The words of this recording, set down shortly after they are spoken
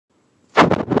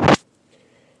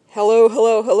Hello,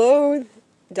 hello, hello.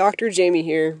 Dr. Jamie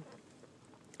here.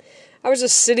 I was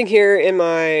just sitting here in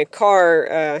my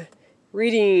car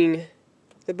reading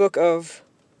the book of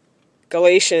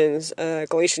Galatians,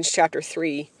 Galatians chapter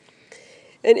 3.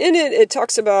 And in it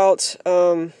talks about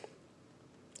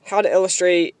how to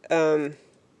illustrate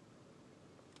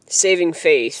saving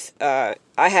faith. I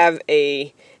have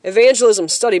a evangelism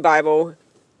study Bible.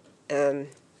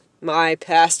 My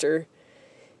pastor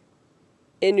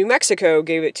in New Mexico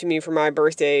gave it to me for my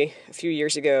birthday a few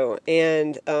years ago,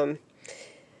 and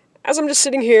as I'm just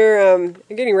sitting here, I'm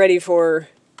getting ready for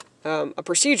a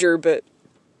procedure, but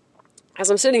as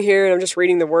I'm sitting here and I'm just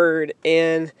reading the Word,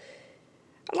 and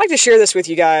I'd like to share this with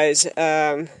you guys,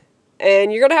 and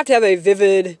you're going to have a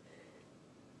vivid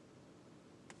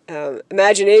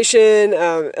imagination,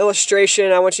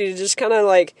 illustration. I want you to just kind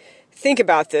of think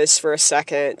about this for a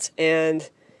second, and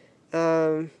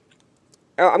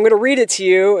I'm going to read it to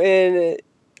you, and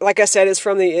like I said, it's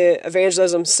from the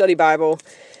Evangelism Study Bible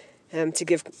to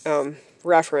give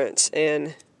reference.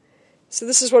 And so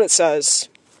this is what it says.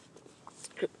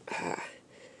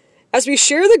 As we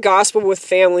share the gospel with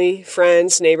family,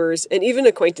 friends, neighbors, and even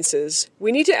acquaintances,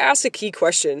 we need to ask the key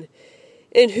question: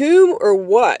 in whom or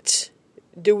what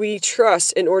do we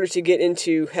trust in order to get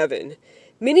into heaven?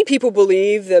 Many people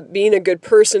believe that being a good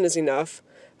person is enough.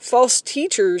 False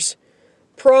teachers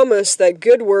promise that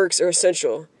good works are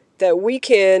essential, that we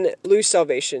can lose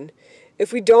salvation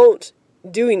if we don't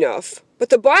do enough. But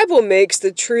the Bible makes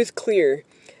the truth clear.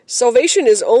 Salvation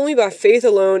is only by faith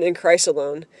alone in Christ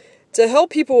alone. To help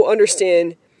people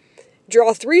understand,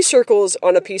 draw 3 circles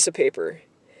on a piece of paper.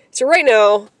 So right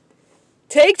now,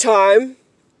 take time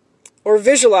or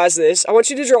visualize this. I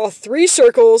want you to draw 3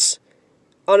 circles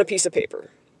on a piece of paper.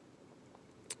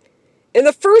 In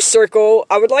the first circle,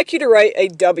 I would like you to write a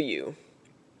W.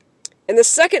 In the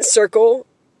second circle,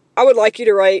 I would like you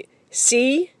to write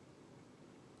C,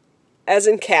 as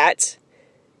in cat,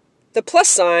 the plus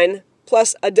sign,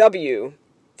 plus a W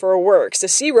for works. The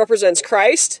C represents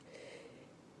Christ,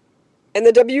 and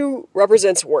the W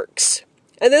represents works.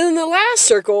 And then in the last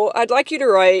circle, I'd like you to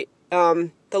write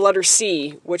the letter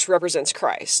C, which represents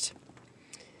Christ.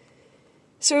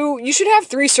 So you should have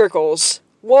 3 circles.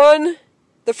 The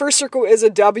first circle is a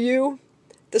W,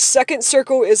 the second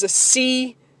circle is a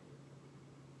C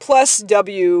plus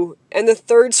W, and the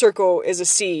third circle is a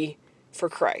C for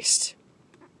Christ.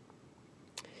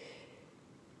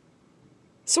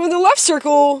 So in the left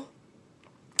circle,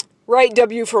 write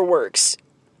W for works.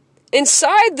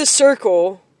 Inside the center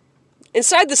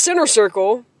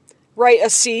circle, write a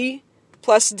C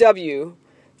plus W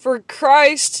for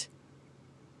Christ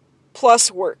plus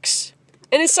works.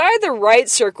 And inside the right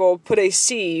circle, put a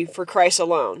C for Christ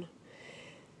alone.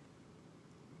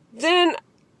 Then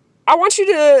I want you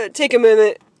to take a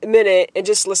minute and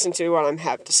just listen to what I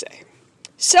have to say.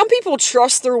 Some people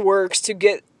trust their works to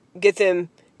get them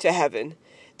to heaven,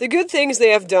 the good things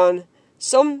they have done.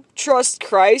 Some trust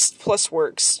Christ plus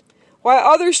works, while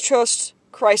others trust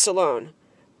Christ alone.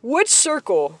 Which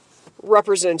circle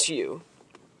represents you?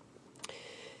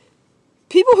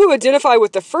 People who identify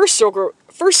with the first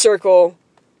circle,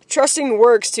 trusting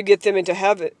works to get them to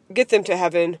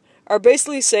heaven, are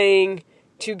basically saying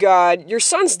to God, your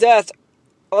son's death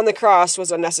on the cross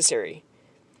was unnecessary.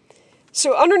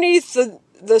 So underneath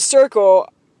the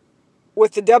circle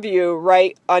with the W,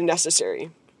 write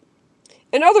unnecessary.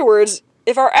 In other words,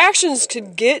 if our actions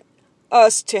could get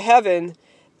us to heaven,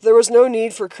 there was no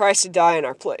need for Christ to die in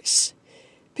our place.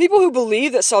 People who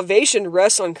believe that salvation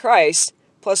rests on Christ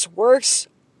plus works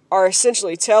are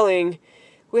essentially telling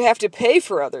we have to pay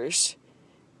for others.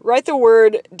 Write the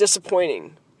word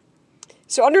disappointing.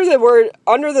 So under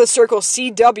the circle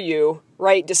CW,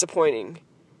 write disappointing.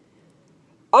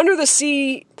 Under the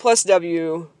C plus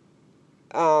W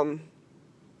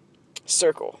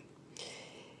circle.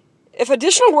 If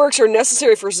additional works are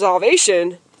necessary for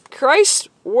salvation, Christ's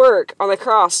work on the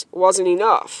cross wasn't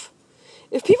enough.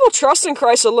 If people trust in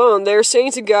Christ alone, they are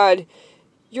saying to God,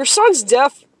 your son's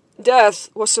death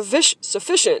was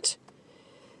sufficient.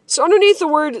 So underneath the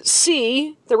word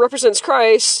C that represents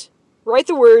Christ, write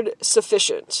the word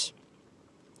sufficient.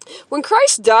 When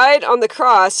Christ died on the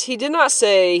cross, he did not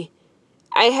say,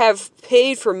 I have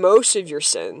paid for most of your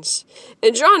sins.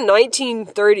 In John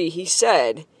 19:30, he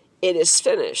said, it is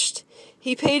finished.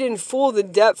 He paid in full the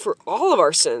debt for all of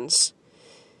our sins.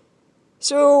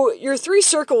 So your 3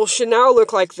 circles should now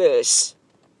look like this.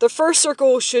 The first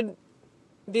circle should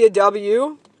be a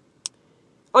W.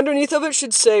 Underneath of it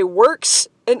should say works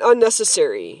and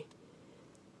unnecessary.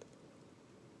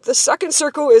 The second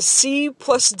circle is C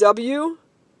plus W.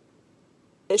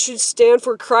 It should stand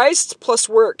for Christ plus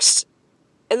works.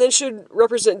 and then should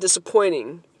represent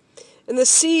disappointing. And the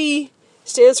C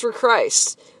stands for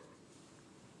Christ.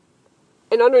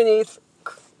 And underneath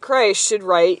Christ should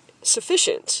write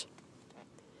sufficient.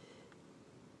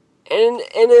 And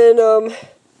in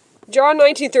John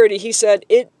 19:30, he said,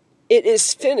 it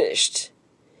is finished.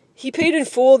 He paid in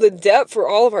full the debt for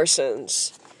all of our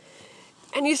sins.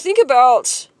 And you think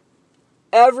about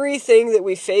everything that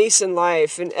we face in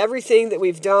life and everything that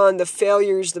we've done, the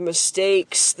failures, the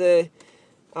mistakes, the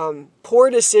poor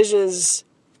decisions,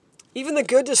 even the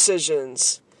good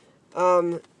decisions.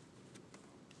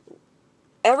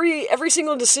 Every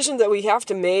single decision that we have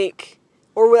to make,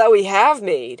 or that we have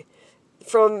made,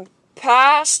 from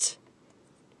past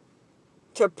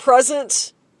to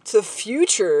present to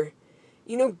future,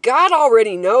 God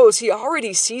already knows. He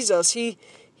already sees us.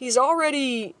 He's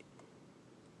already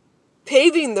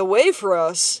paving the way for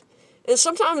us. And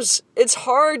sometimes it's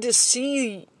hard to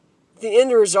see the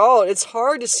end result. It's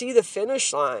hard to see the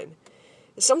finish line.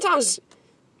 And sometimes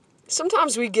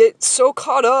we get so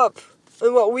caught up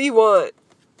in what we want,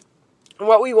 and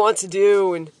what we want to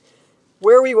do, and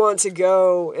where we want to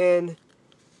go, and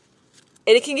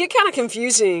it can get kind of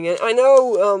confusing. And I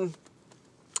know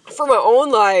for my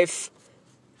own life,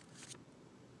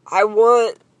 I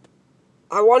want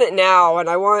it now, and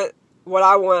I want what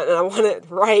I want, and I want it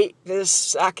right this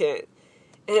second.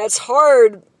 And it's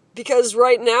hard because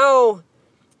right now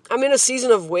I'm in a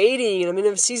season of waiting, and I'm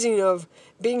in a season of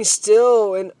being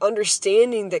still and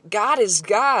understanding that God is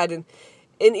God. And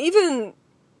even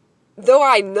though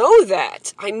I know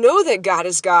that God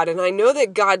is God, and I know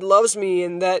that God loves me,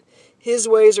 and that His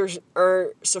ways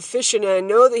are sufficient, and I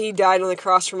know that He died on the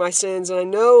cross for my sins, and I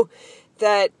know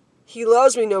that He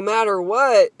loves me no matter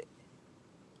what,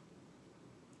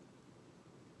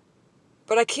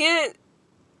 but I can't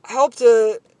help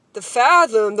to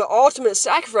fathom the ultimate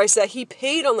sacrifice that He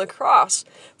paid on the cross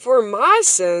for my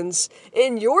sins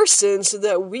and your sins, so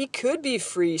that we could be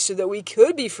free, so that we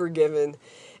could be forgiven.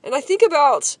 And I think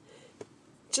about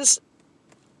just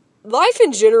life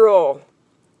in general,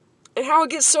 and how it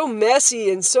gets so messy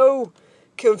and so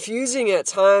confusing at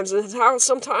times, and how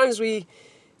sometimes we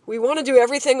want to do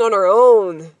everything on our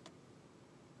own.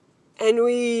 And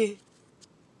we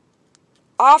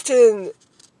often,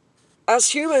 as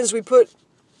humans, we put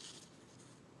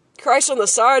Christ on the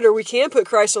side, or we can put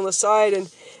Christ on the side, and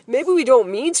maybe we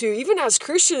don't mean to. Even as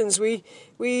Christians, we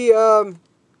put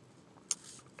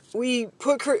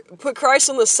Christ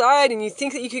on the side, and you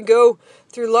think that you can go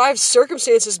through life's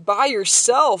circumstances by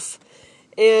yourself,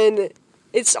 and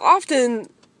it's often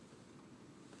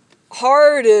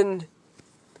hard and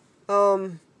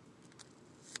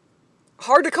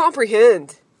hard to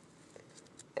comprehend.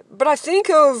 But I think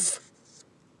of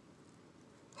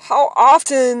how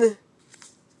often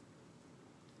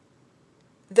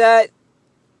that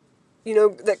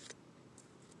that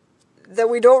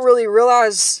we don't really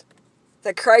realize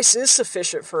that Christ is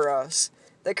sufficient for us,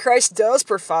 that Christ does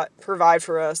provide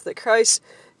for us, that Christ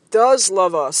does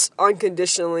love us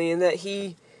unconditionally, and that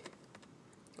He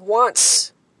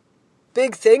wants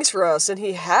big things for us, and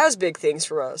He has big things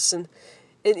for us. And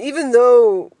even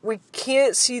though we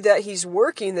can't see that He's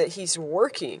working, that He's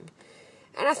working.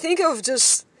 And I think of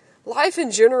just life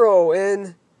in general,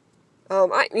 and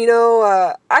I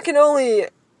can only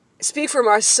speak for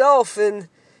myself and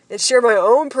share my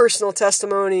own personal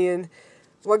testimony and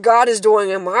what God is doing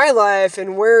in my life,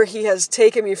 and where He has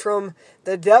taken me from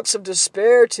the depths of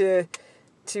despair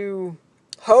to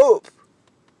hope.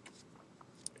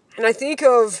 And I think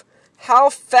of how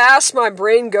fast my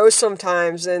brain goes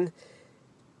sometimes, and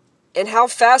how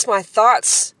fast my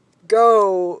thoughts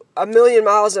go, 1,000,000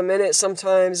 miles a minute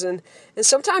sometimes, and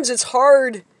sometimes it's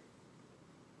hard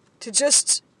to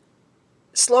just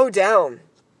slow down.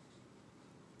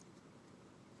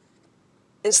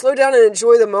 And slow down and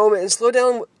enjoy the moment, and slow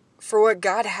down for what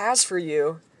God has for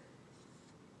you.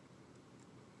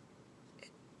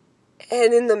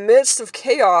 And in the midst of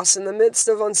chaos, in the midst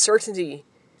of uncertainty,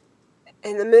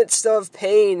 in the midst of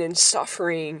pain and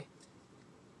suffering,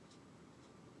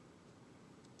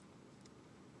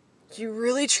 you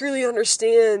really truly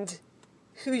understand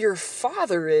who your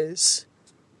Father is.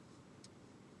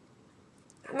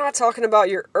 I'm not talking about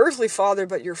your earthly father,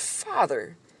 but your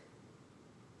Father.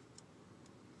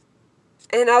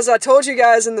 And as I told you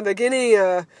guys in the beginning,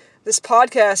 this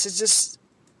podcast is just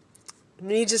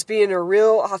me just being a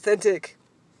real authentic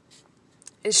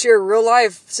and share real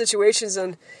life situations.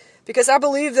 And because I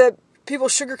believe that people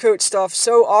sugarcoat stuff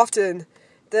so often,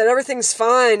 that everything's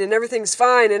fine and everything's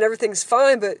fine and everything's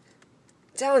fine, but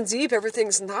down deep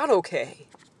everything's not okay.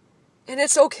 And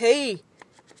it's okay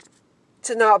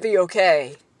to not be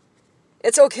okay.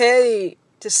 It's okay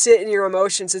to sit in your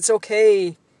emotions. It's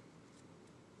okay.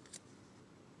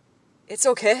 It's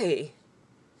okay.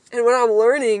 And what I'm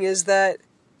learning is that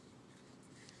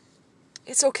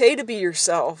it's okay to be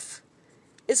yourself.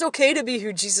 It's okay to be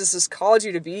who Jesus has called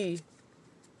you to be.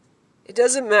 It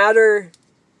doesn't matter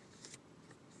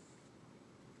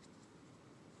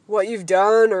what you've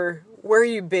done or where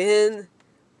you've been.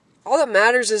 All that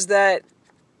matters is that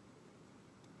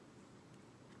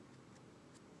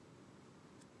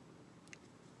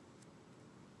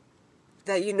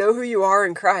you know who you are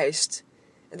in Christ,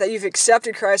 and that you've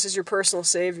accepted Christ as your personal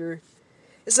Savior.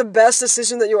 It's the best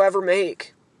decision that you'll ever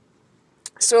make.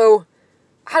 So,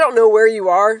 I don't know where you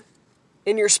are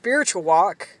in your spiritual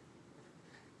walk.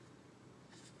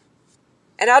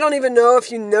 And I don't even know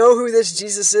if you know who this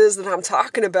Jesus is that I'm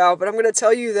talking about, but I'm going to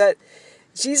tell you that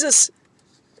Jesus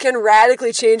can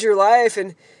radically change your life,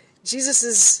 and Jesus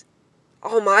is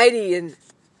almighty and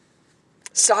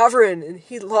sovereign, and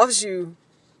He loves you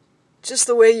just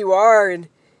the way you are, and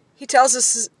He tells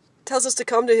us to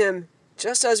come to Him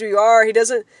just as we are. He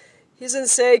doesn't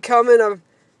say come in a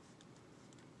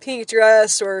pink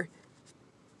dress or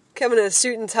come in a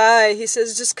suit and tie. He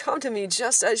says just come to me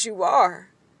just as you are.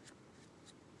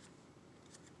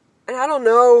 And I don't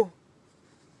know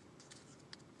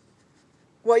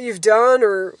what you've done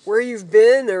or where you've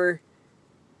been or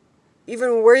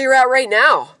even where you're at right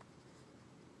now.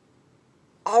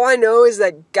 All I know is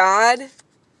that God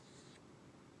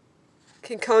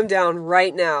can come down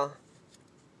right now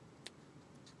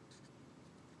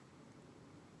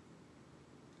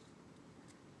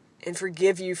and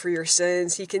forgive you for your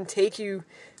sins. He can take you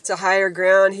to higher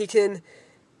ground. He can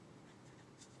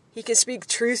speak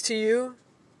truth to you.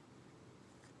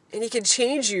 And He can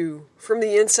change you from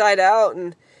the inside out.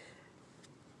 And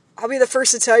I'll be the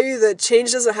first to tell you that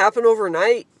change doesn't happen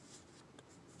overnight.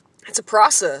 It's a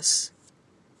process.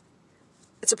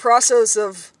 It's a process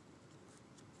of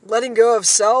letting go of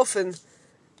self and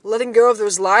letting go of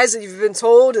those lies that you've been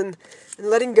told and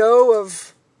letting go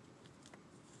of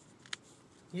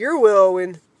your will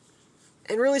and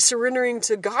really surrendering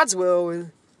to God's will.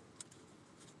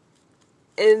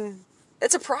 And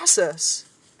it's a process.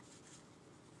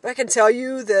 But I can tell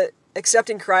you that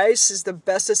accepting Christ is the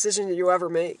best decision that you'll ever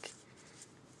make.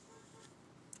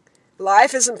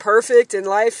 Life isn't perfect, and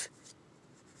life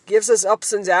gives us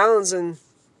ups and downs, but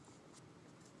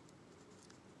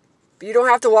you don't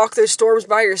have to walk those storms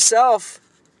by yourself,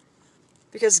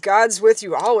 because God's with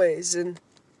you always. And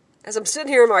as I'm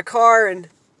sitting here in my car and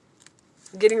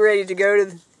getting ready to go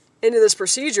into this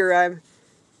procedure, I'm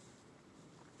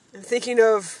thinking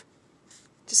of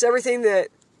just everything that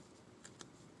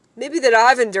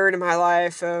I've endured in my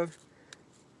life of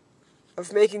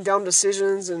making dumb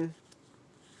decisions and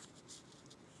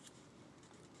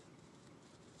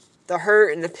the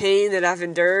hurt and the pain that I've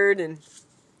endured, and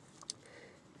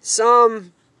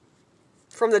some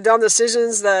from the dumb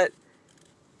decisions that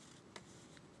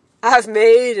I've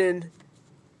made, and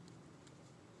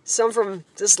some from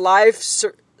just life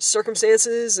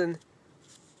circumstances, and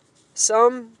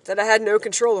some that I had no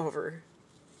control over.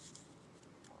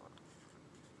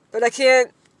 But I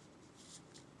can't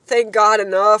thank God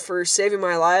enough for saving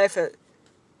my life at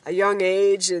a young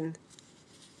age, and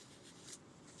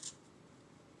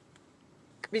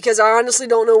because I honestly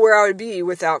don't know where I would be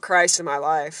without Christ in my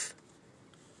life.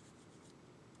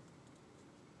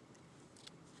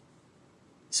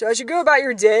 So as you go about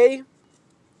your day,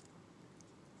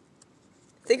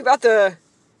 think about the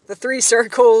three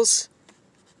circles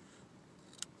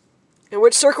and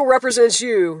which circle represents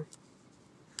you.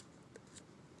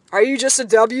 Are you just a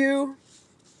W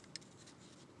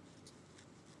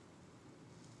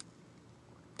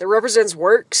that represents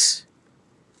works?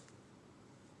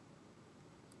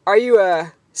 Are you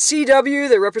a CW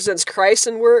that represents Christ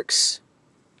and works?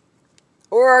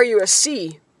 Or are you a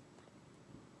C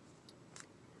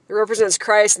that represents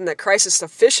Christ and that Christ is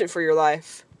sufficient for your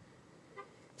life?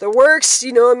 The works,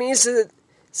 it means that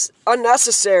it's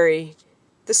unnecessary.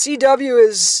 The CW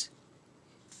is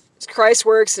Christ's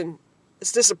works and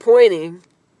it's disappointing.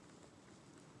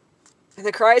 And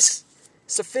the Christ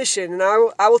is sufficient. And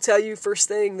I will tell you first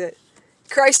thing that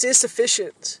Christ is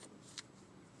sufficient.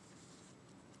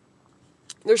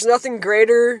 There's nothing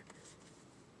greater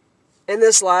in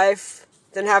this life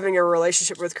than having a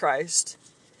relationship with Christ.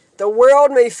 The world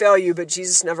may fail you, but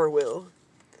Jesus never will.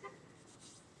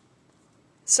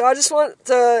 So I just want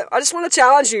to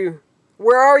challenge you.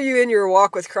 Where are you in your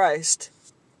walk with Christ?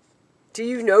 Do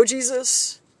you know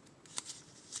Jesus?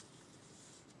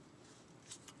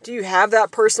 Do you have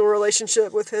that personal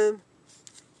relationship with Him?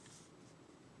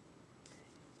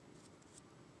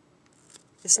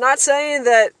 It's not saying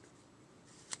that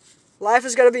Life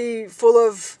is going to be full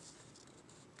of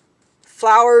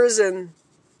flowers and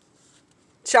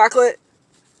chocolate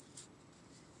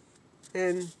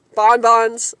and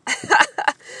bonbons.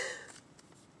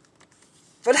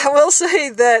 But I will say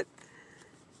that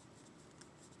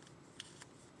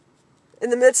in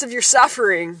the midst of your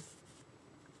suffering,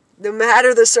 no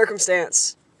matter the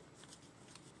circumstance,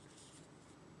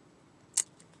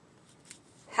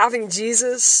 having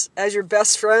Jesus as your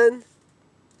best friend,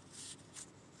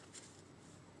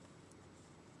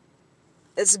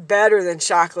 it's better than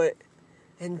chocolate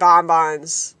and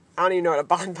bonbons. I don't even know what a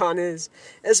bonbon is.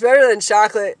 It's better than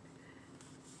chocolate.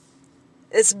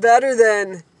 It's better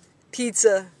than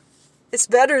pizza. It's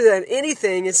better than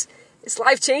anything. It's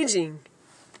life-changing.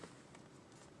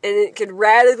 And it can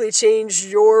radically change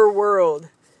your world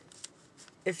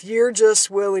if you're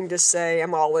just willing to say,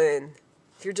 I'm all in.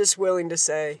 If you're just willing to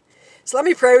say. So let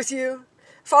me pray with you.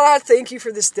 Father, I thank you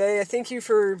for this day. I thank you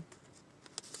for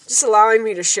just allowing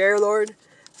me to share, Lord.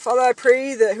 Father, I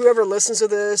pray that whoever listens to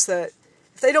this, that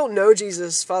if they don't know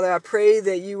Jesus, Father, I pray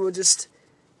that you will just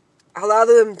allow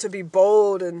them to be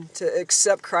bold and to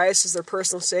accept Christ as their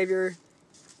personal Savior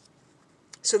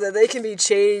so that they can be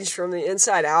changed from the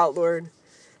inside out, Lord.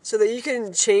 So that you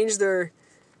can change their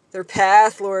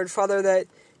path, Lord. Father, that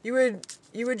you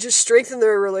would just strengthen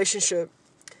their relationship.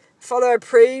 Father, I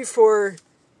pray for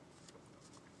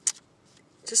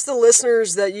just the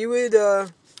listeners that you would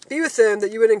be with them,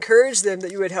 that you would encourage them,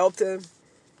 that you would help them.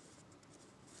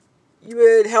 You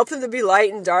would help them to be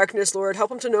light in darkness, Lord. Help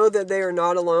them to know that they are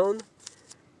not alone,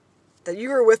 that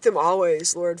you are with them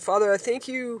always, Lord. Father, I thank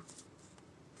you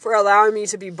for allowing me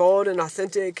to be bold and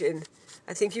authentic, and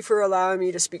I thank you for allowing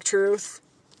me to speak truth.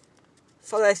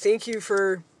 Father, I thank you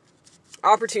for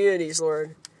opportunities,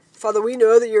 Lord. Father, we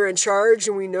know that you're in charge,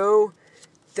 and we know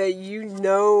that you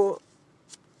know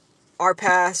our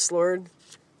past, Lord.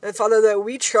 And Father, that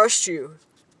we trust you.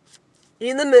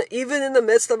 Even in the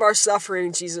midst of our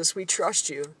suffering, Jesus, we trust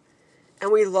you.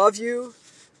 And we love you.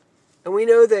 And we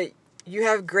know that you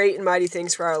have great and mighty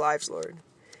things for our lives, Lord.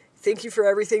 Thank you for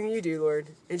everything you do, Lord.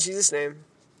 In Jesus' name,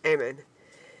 amen.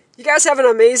 You guys have an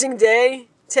amazing day.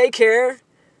 Take care.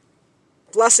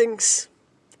 Blessings.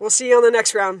 We'll see you on the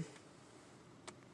next round.